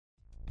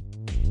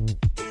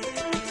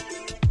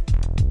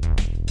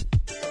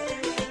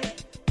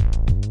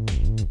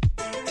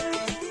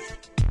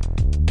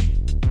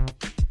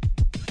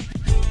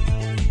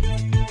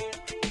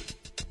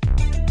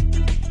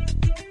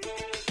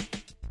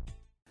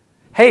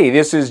Hey,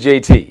 this is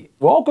JT.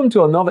 Welcome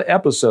to another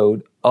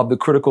episode of The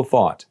Critical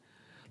Thought.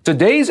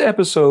 Today's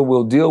episode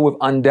will deal with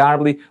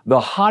undoubtedly the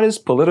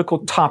hottest political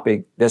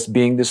topic that's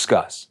being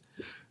discussed: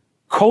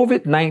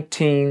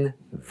 COVID-19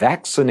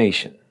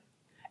 vaccination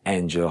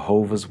and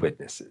Jehovah's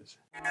Witnesses.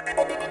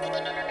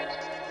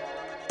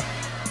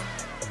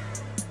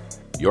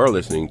 You're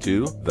listening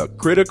to The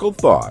Critical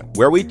Thought,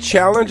 where we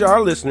challenge our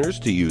listeners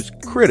to use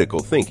critical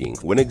thinking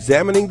when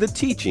examining the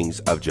teachings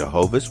of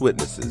Jehovah's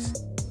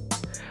Witnesses.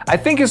 I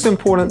think it's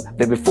important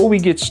that before we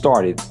get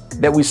started,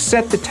 that we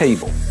set the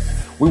table.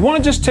 We want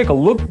to just take a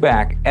look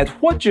back at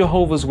what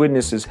Jehovah's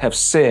Witnesses have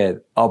said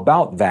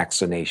about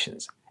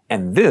vaccinations.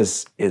 And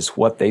this is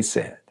what they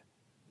said.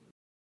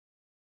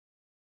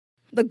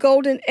 The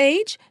Golden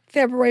Age,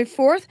 February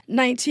 4th,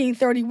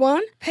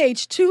 1931,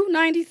 page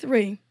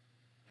 293.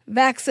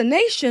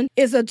 Vaccination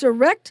is a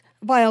direct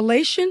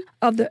violation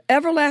of the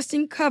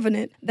everlasting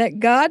covenant that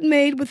God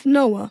made with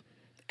Noah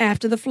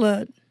after the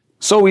flood.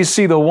 So we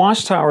see the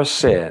Watchtower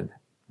said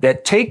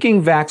that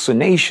taking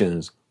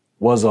vaccinations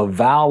was a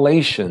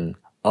violation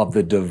of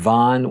the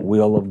divine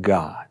will of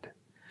God.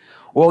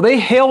 Well, they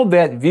held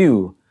that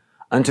view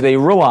until they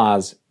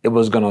realized it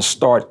was going to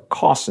start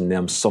costing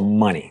them some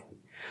money.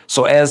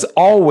 So as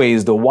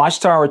always, the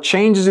Watchtower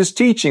changes its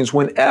teachings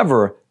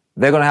whenever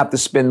they're going to have to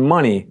spend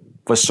money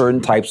for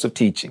certain types of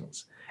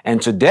teachings.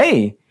 And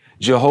today,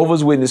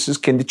 Jehovah's Witnesses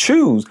can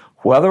choose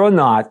whether or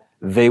not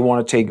they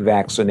want to take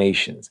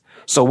vaccinations.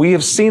 So we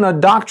have seen a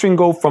doctrine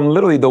go from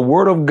literally the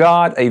Word of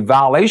God, a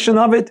violation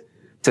of it,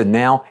 to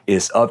now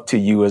it's up to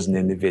you as an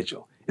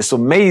individual. It's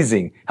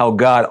amazing how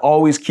God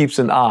always keeps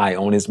an eye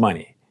on his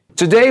money.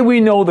 Today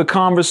we know the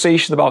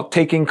conversation about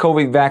taking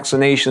COVID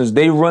vaccinations,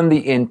 they run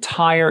the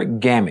entire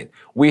gamut.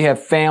 We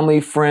have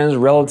family, friends,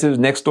 relatives,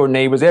 next door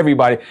neighbors,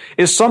 everybody.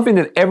 It's something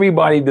that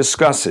everybody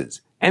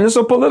discusses, and it's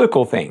a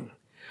political thing.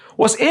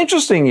 What's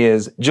interesting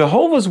is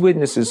Jehovah's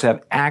Witnesses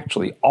have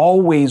actually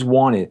always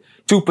wanted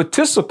to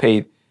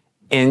participate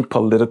in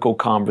political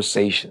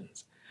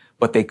conversations,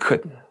 but they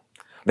couldn't.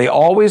 They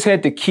always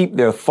had to keep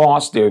their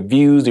thoughts, their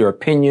views, their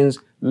opinions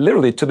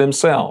literally to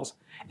themselves.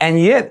 And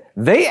yet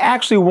they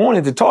actually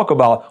wanted to talk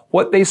about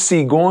what they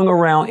see going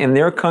around in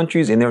their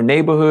countries, in their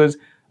neighborhoods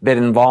that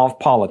involve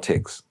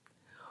politics.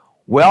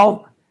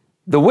 Well,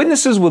 the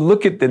witnesses would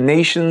look at the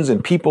nations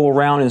and people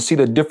around and see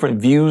the different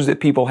views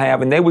that people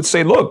have, and they would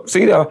say, look,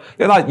 see, they're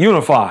not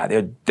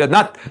unified. They're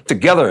not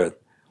together.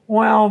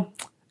 Well,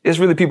 it's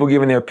really people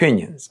giving their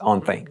opinions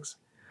on things.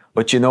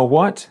 But you know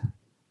what?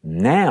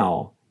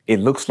 Now it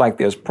looks like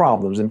there's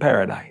problems in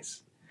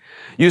paradise.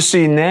 You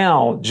see,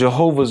 now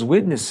Jehovah's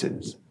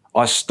Witnesses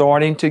are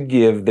starting to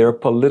give their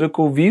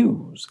political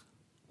views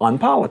on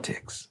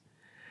politics.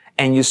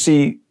 And you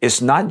see,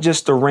 it's not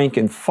just the rank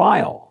and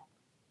file.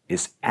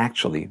 It's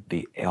actually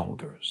the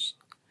elders.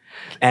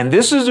 And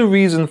this is the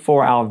reason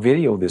for our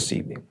video this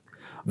evening.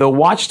 The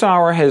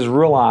Watchtower has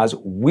realized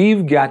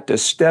we've got to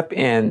step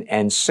in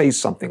and say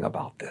something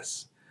about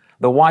this.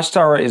 The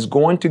Watchtower is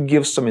going to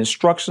give some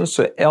instructions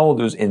to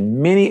elders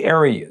in many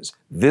areas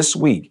this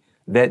week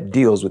that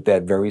deals with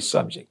that very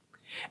subject.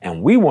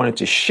 And we wanted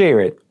to share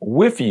it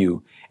with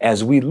you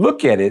as we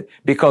look at it,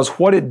 because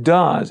what it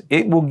does,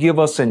 it will give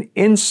us an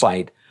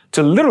insight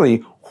to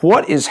literally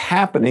what is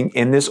happening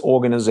in this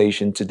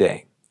organization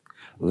today.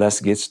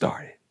 Let's get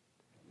started.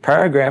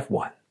 Paragraph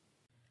 1.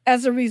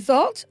 As a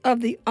result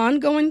of the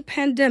ongoing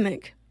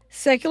pandemic,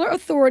 secular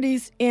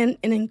authorities in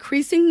an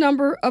increasing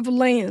number of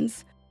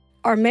lands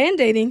are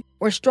mandating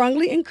or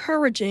strongly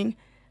encouraging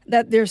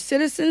that their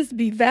citizens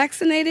be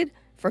vaccinated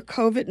for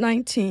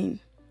COVID-19.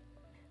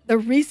 The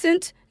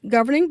recent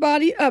governing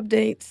body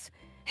updates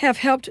have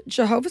helped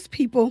Jehovah's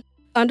people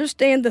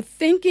understand the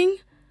thinking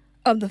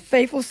of the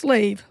faithful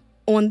slave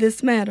on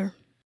this matter.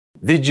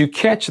 Did you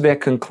catch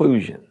that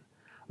conclusion?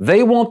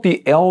 They want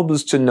the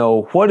elders to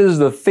know what is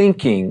the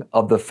thinking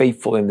of the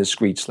faithful and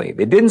discreet slave.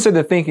 They didn't say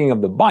the thinking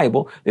of the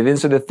Bible. They didn't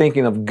say the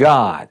thinking of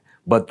God,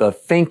 but the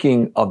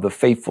thinking of the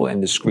faithful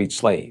and discreet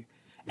slave.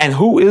 And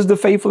who is the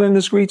faithful and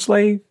discreet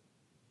slave?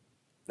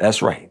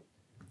 That's right.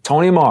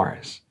 Tony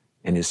Morris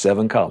and his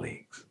 7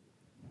 colleagues.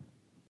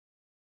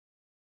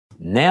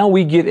 Now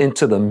we get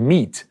into the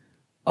meat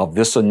of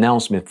this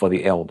announcement for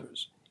the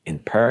elders in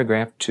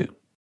paragraph 2.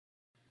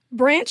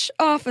 Branch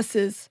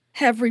offices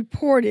have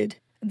reported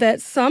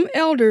that some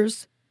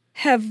elders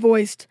have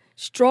voiced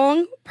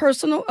strong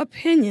personal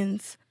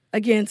opinions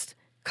against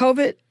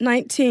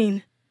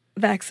COVID-19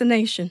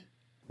 vaccination.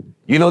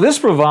 You know, this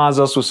provides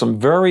us with some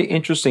very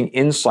interesting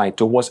insight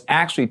to what's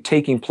actually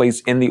taking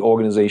place in the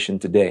organization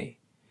today.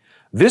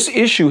 This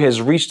issue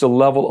has reached the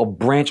level of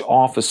branch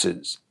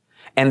offices,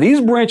 and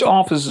these branch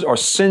offices are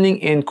sending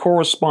in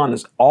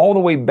correspondence all the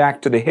way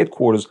back to the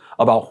headquarters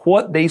about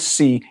what they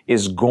see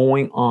is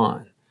going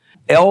on.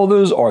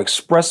 Elders are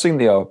expressing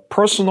their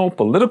personal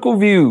political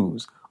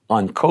views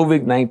on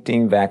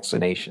COVID-19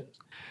 vaccinations.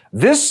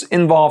 This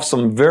involves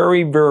some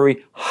very,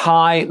 very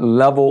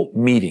high-level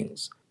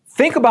meetings.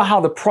 Think about how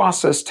the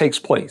process takes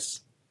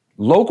place.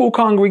 Local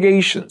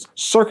congregations,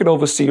 circuit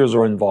overseers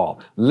are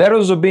involved.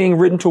 Letters are being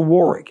written to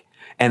Warwick.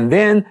 And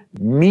then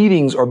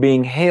meetings are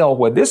being held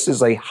where this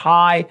is a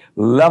high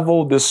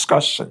level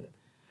discussion.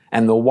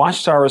 And the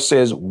Watchtower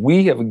says,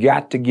 we have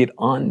got to get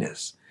on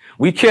this.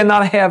 We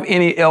cannot have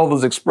any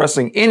elders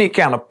expressing any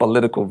kind of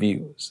political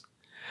views.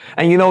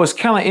 And it's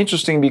kind of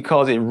interesting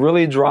because it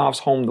really drives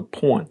home the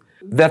point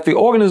that the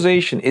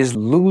organization is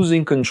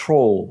losing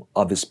control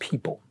of its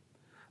people.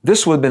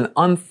 This would have been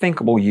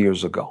unthinkable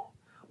years ago,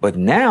 but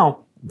now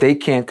they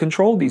can't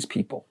control these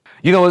people.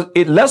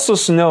 It lets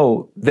us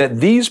know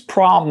that these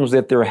problems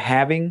that they're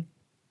having,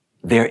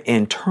 they're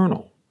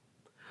internal.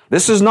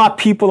 This is not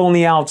people on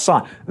the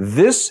outside.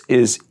 This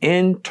is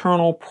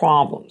internal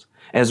problems.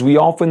 As we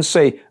often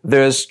say,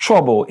 there's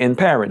trouble in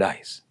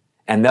paradise,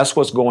 and that's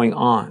what's going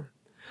on.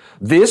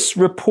 This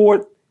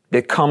report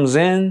that comes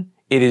in,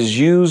 it is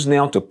used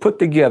now to put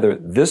together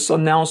this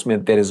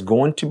announcement that is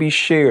going to be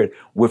shared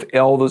with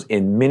elders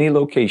in many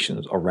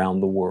locations around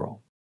the world.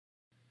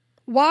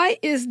 Why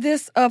is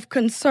this of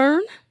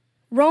concern?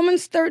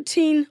 Romans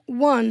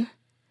 13:1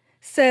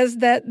 says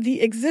that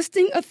the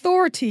existing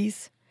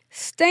authorities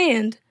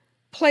stand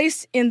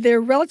placed in their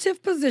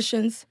relative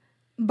positions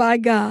by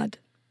God.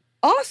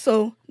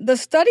 Also, the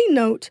study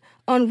note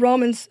on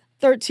Romans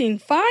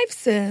 13:5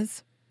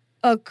 says,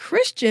 a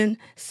Christian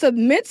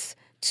submits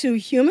to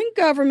human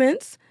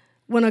governments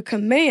when a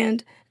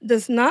command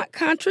does not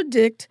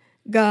contradict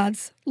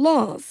God's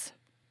laws.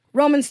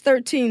 Romans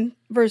 13,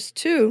 verse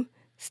 2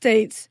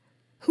 states,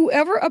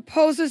 whoever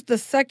opposes the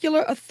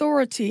secular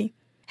authority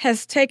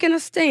has taken a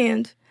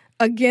stand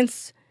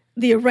against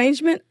the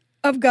arrangement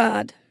of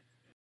God.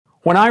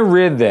 When I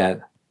read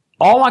that,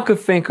 all I could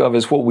think of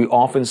is what we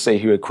often say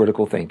here at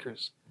Critical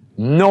Thinkers.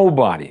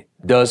 Nobody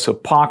does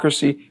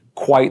hypocrisy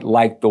quite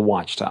like the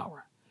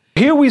Watchtower.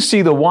 Here we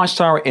see the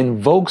Watchtower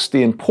invokes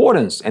the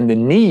importance and the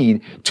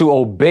need to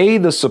obey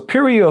the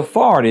superior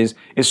authorities,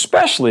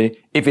 especially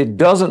if it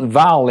doesn't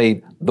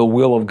violate the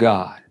will of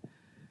God.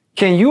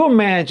 Can you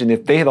imagine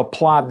if they had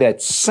applied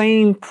that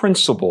same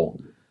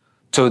principle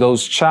to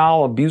those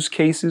child abuse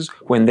cases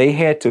when they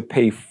had to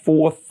pay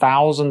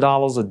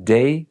 $4,000 a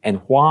day?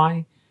 And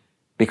why?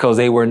 Because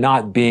they were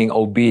not being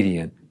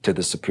obedient to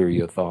the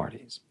superior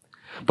authorities.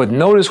 But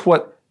notice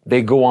what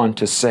they go on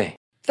to say.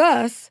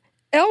 Thus,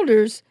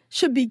 elders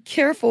should be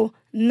careful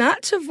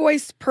not to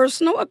voice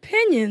personal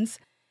opinions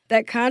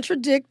that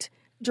contradict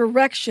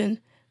direction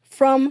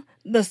from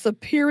the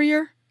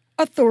superior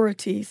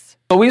authorities.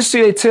 So we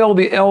see they tell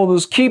the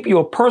elders, keep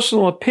your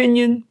personal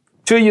opinion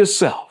to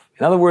yourself.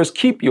 In other words,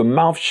 keep your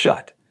mouth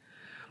shut.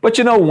 But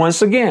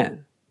once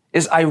again,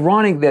 it's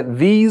ironic that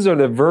these are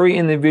the very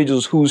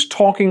individuals who's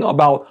talking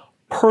about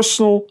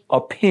personal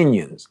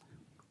opinions.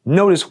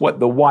 Notice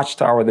what the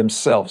Watchtower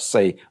themselves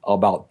say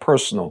about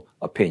personal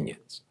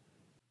opinions.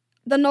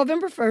 The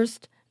November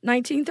 1st,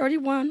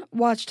 1931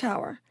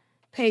 Watchtower,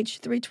 page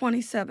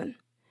 327.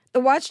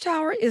 The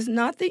Watchtower is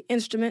not the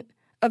instrument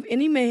of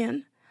any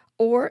man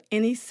or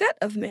any set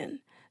of men,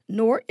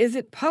 nor is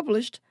it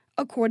published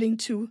according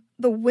to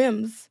the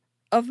whims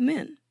of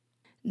men.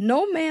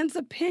 No man's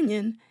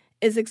opinion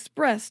is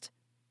expressed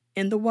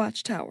in the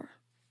Watchtower.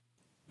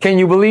 Can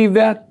you believe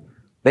that?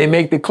 They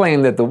make the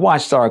claim that the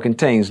Watchtower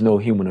contains no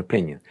human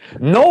opinion.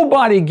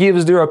 Nobody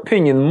gives their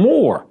opinion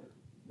more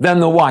than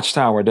the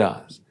Watchtower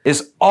does.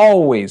 It's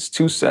always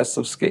two sets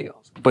of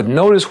scales. But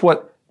notice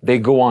what they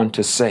go on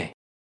to say.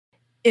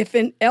 If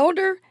an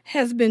elder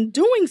has been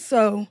doing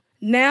so,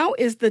 now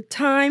is the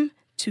time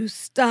to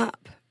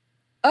stop.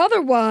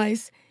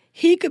 Otherwise,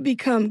 he could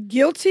become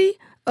guilty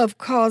of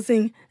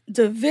causing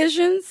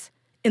divisions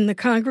in the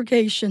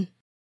congregation.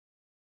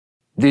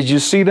 Did you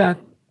see that?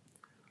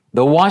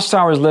 The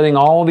Watchtower is letting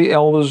all the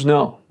elders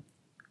know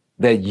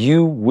that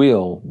you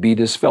will be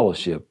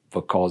disfellowshipped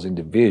for causing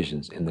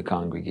divisions in the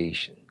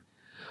congregation.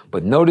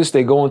 But notice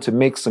they go on to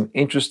make some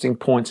interesting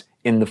points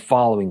in the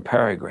following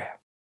paragraph.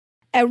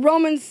 At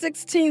Romans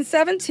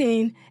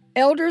 16:17,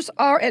 elders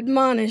are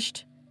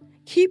admonished,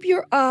 keep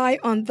your eye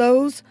on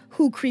those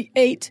who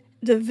create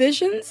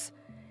divisions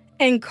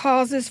and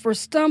causes for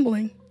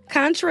stumbling,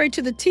 contrary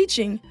to the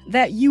teaching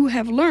that you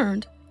have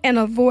learned, and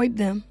avoid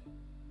them.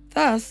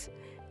 Thus,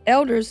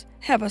 elders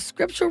have a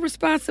scriptural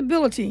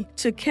responsibility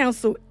to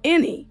counsel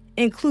any,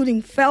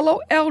 including fellow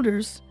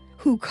elders,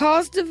 who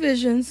cause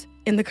divisions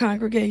in the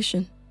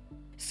congregation.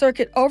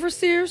 Circuit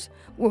overseers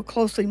will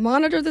closely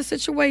monitor the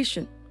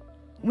situation.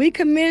 We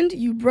commend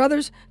you,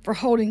 brothers, for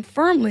holding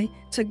firmly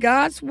to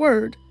God's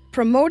word,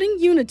 promoting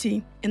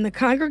unity in the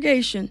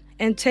congregation,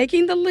 and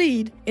taking the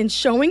lead in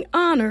showing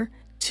honor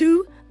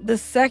to the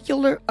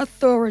secular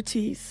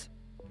authorities.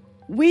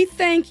 We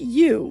thank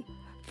you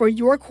for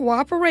your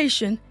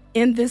cooperation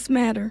in this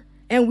matter,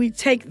 and we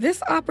take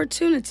this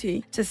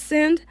opportunity to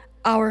send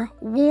our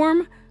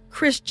warm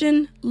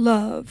Christian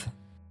love.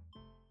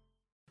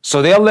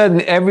 So they're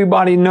letting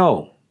everybody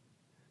know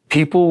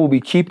people will be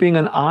keeping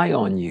an eye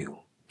on you.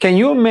 Can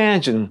you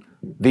imagine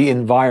the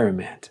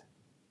environment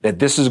that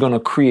this is going to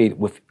create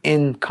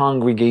within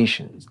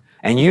congregations?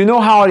 And you know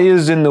how it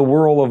is in the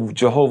world of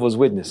Jehovah's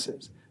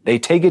Witnesses. They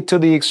take it to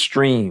the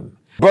extreme.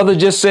 Brother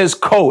just says,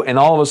 "Coat," and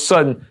all of a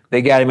sudden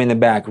they got him in the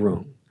back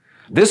room.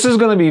 This is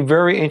going to be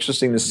very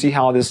interesting to see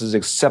how this is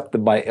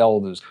accepted by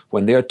elders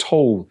when they're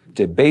told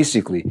to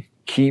basically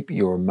keep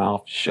your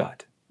mouth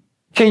shut.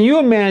 Can you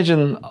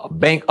imagine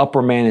bank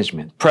upper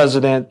management,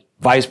 president,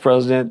 vice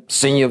president,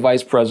 senior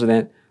vice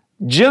president?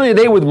 Generally,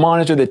 they would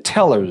monitor the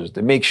tellers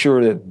to make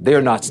sure that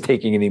they're not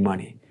taking any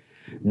money.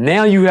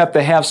 Now you have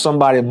to have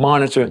somebody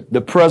monitor the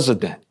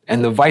president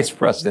and the vice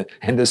president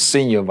and the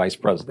senior vice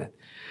president.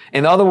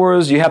 In other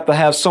words, you have to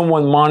have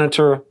someone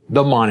monitor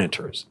the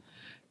monitors.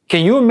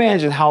 Can you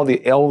imagine how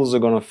the elders are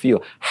going to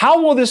feel? How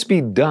will this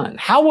be done?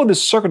 How will the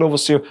circuit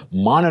overseer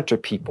monitor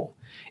people?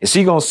 Is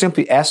he going to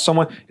simply ask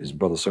someone, is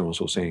Brother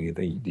so-and-so saying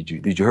anything? Did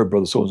you hear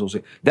Brother so-and-so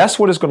say? That's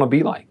what it's going to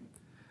be like.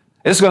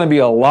 It's going to be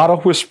a lot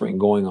of whispering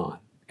going on.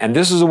 And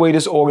this is the way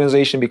this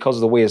organization, because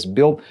of the way it's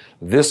built,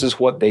 this is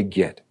what they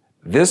get.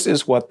 This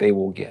is what they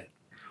will get.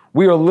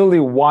 We are literally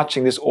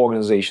watching this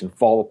organization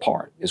fall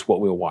apart, is what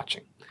we're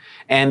watching.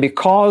 And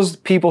because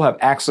people have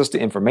access to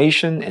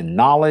information and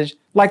knowledge,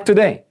 like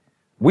today,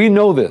 we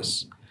know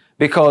this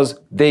because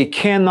they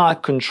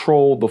cannot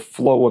control the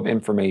flow of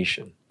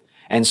information.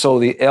 And so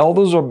the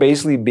elders are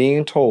basically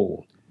being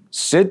told,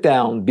 sit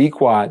down, be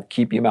quiet,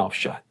 keep your mouth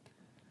shut.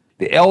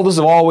 The elders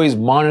have always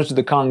monitored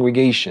the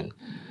congregation.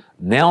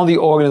 Now the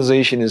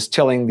organization is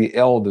telling the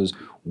elders,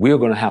 we're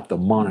going to have to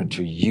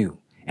monitor you.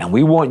 And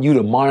we want you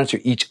to monitor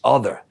each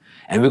other.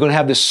 And we're going to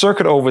have the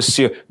circuit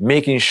overseer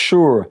making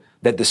sure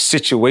that the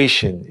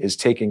situation is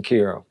taken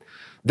care of.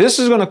 This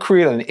is going to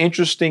create an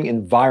interesting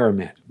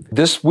environment.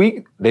 This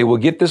week, they will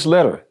get this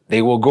letter.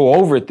 They will go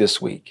over it this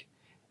week.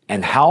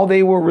 And how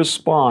they will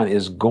respond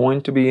is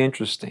going to be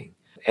interesting.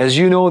 As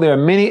you know, there are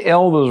many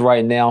elders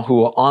right now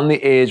who are on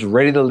the edge,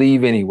 ready to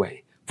leave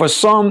anyway. For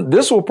some,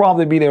 this will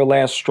probably be their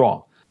last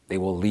straw. They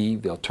will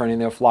leave, they'll turn in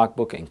their flock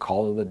book and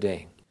call it a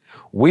day.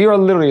 We are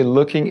literally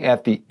looking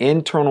at the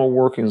internal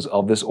workings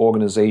of this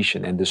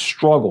organization and the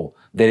struggle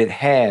that it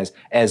has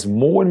as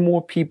more and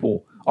more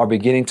people are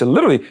beginning to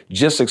literally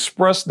just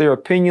express their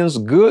opinions,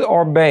 good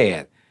or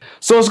bad.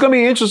 So it's going to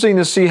be interesting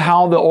to see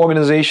how the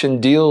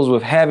organization deals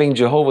with having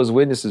Jehovah's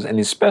Witnesses and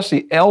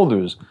especially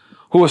elders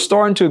who are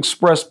starting to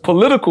express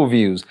political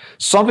views,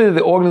 something that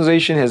the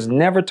organization has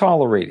never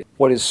tolerated.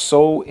 What is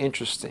so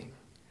interesting,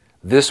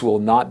 this will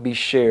not be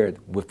shared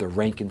with the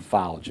rank and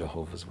file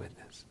Jehovah's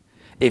Witness.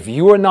 If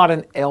you are not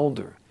an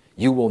elder,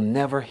 you will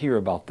never hear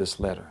about this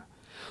letter.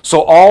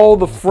 So all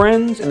the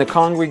friends in the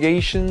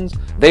congregations,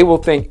 they will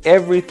think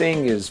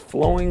everything is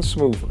flowing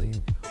smoothly,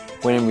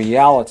 when in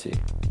reality,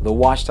 the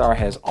Watchtower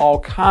has all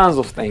kinds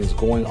of things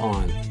going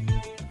on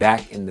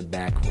back in the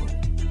back room.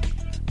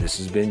 This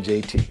has been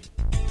JT.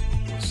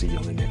 We'll see you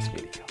on the next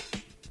video.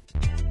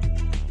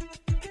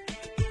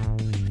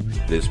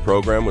 This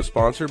program was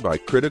sponsored by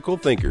Critical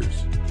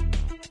Thinkers.